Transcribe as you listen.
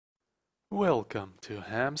Welcome to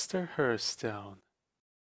Hamster Hearthstone.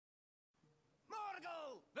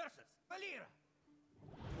 Morgul versus Valera.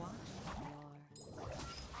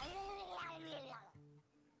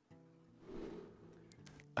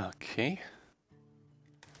 Okay.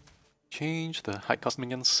 Change the high cost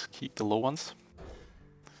minions, keep the low ones.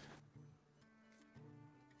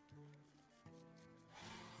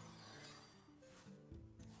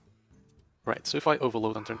 Right, so if I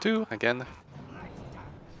overload on turn 2, again,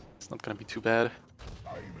 it's not gonna be too bad.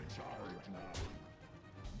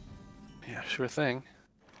 Yeah, sure thing.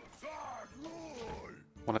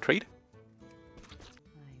 Wanna trade?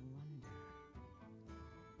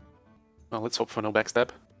 Well, let's hope for no backstab.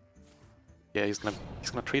 Yeah, he's gonna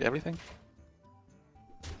trade everything.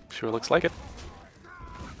 Sure looks like it.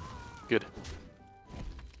 Good.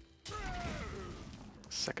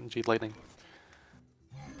 Second Jade Lightning.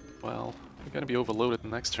 Well, we're gonna be overloaded the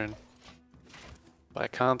next turn. But I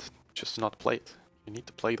can't just not play it. You need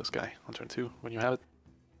to play this guy on turn 2 when you have it.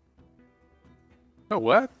 Oh,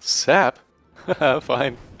 what? Sap?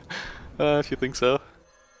 Fine. If you think so.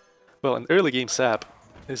 Well, an early game sap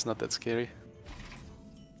is not that scary.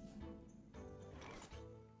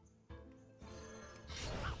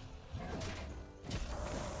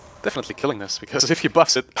 Definitely killing this, because if he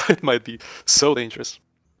buffs it, it might be so dangerous.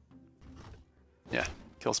 Yeah,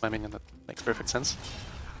 kills my minion, that makes perfect sense.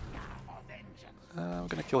 I'm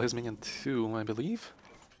gonna kill his minion too, I believe.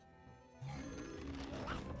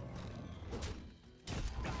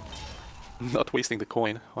 Not wasting the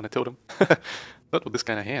coin on a totem. Not with this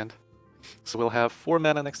kind of hand. So we'll have 4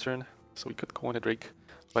 mana next turn, so we could coin a Drake.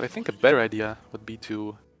 But I think a better idea would be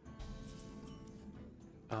to...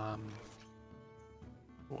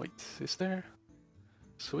 wait, is there?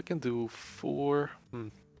 So we can do 4... I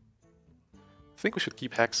think we should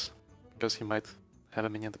keep Hex, because he might have a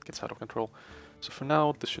minion that gets out of control. So for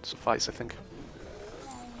now, this should suffice, I think.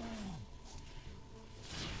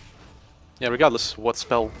 Yeah, regardless what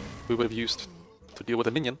spell we would have used to deal with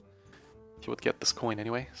a minion, he would get this coin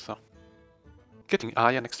anyway, so... Getting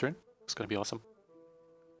Aya next turn is gonna be awesome.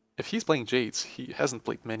 If he's playing Jades, he hasn't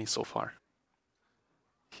played many so far.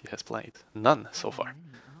 He has played none so far.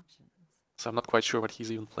 So I'm not quite sure what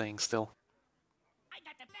he's even playing still.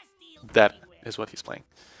 That is what he's playing.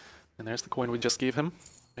 And there's the coin we just gave him.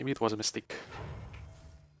 Maybe it was a mistake.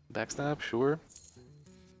 Backstab, sure.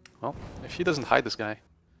 Well, if he doesn't hide this guy...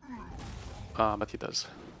 but he does.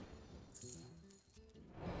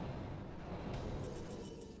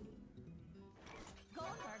 I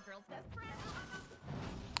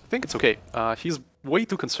think it's okay. He's way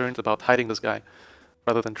too concerned about hiding this guy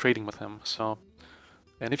rather than trading with him, so...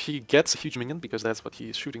 And if he gets a huge minion, because that's what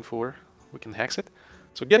he's shooting for, we can hex it.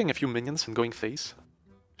 So getting a few minions and going face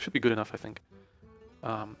should be good enough, I think.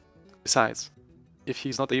 Besides, if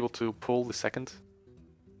he's not able to pull the second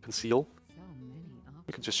conceal,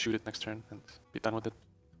 we can just shoot it next turn and be done with it.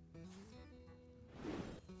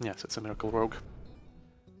 Yes, it's a miracle rogue.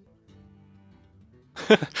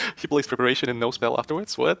 He plays preparation and no spell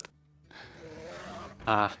afterwards? What?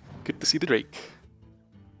 Good to see the Drake.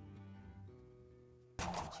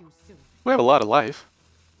 We have a lot of life.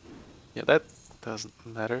 Yeah, that doesn't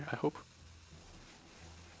matter, I hope.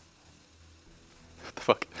 What the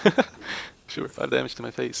fuck? Sure, 5 damage to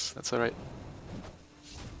my face, that's alright.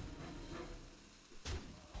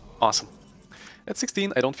 Awesome. At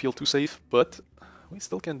 16, I don't feel too safe, but we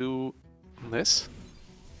still can do this.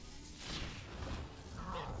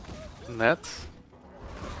 And that.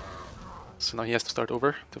 So now he has to start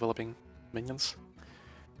over, developing minions.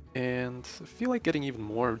 And I feel like getting even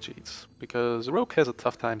more Jades, because Rogue has a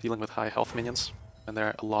tough time dealing with high health minions, and there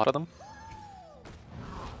are a lot of them.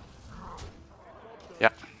 Yeah.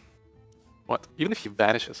 What? Even if he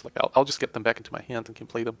vanishes, like I'll just get them back into my hand and can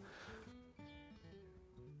play them.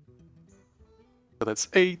 So that's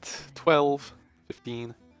 8, 12,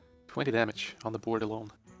 15, 20 damage on the board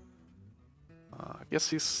alone. I guess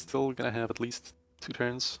he's still gonna have at least 2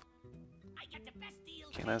 turns.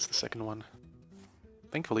 Can't ask the second one.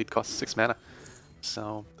 Thankfully it costs 6 mana,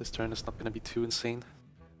 so this turn is not gonna be too insane.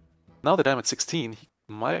 Now that I'm at 16, he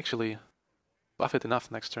might actually buff it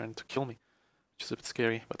enough next turn to kill me, which is a bit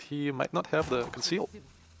scary, but he might not have the conceal.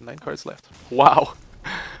 9 cards left. Wow!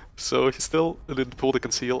 So he still didn't pull the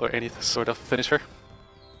conceal or any sort of finisher.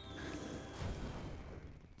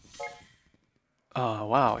 Oh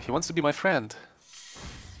wow, he wants to be my friend.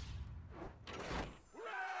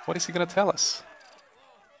 What is he gonna tell us?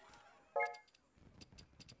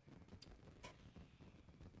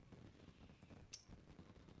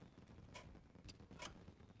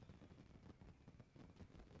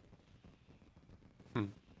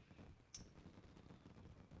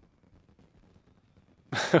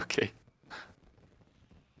 Okay.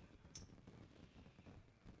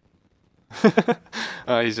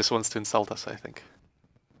 He just wants to insult us, I think.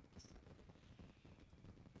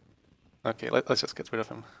 Okay, let's just get rid of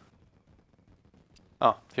him.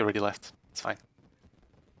 Oh, he already left. It's fine.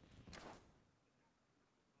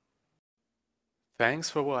 Thanks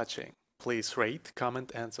for watching. Please rate,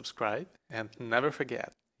 comment, and subscribe. And never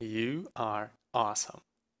forget, you are awesome.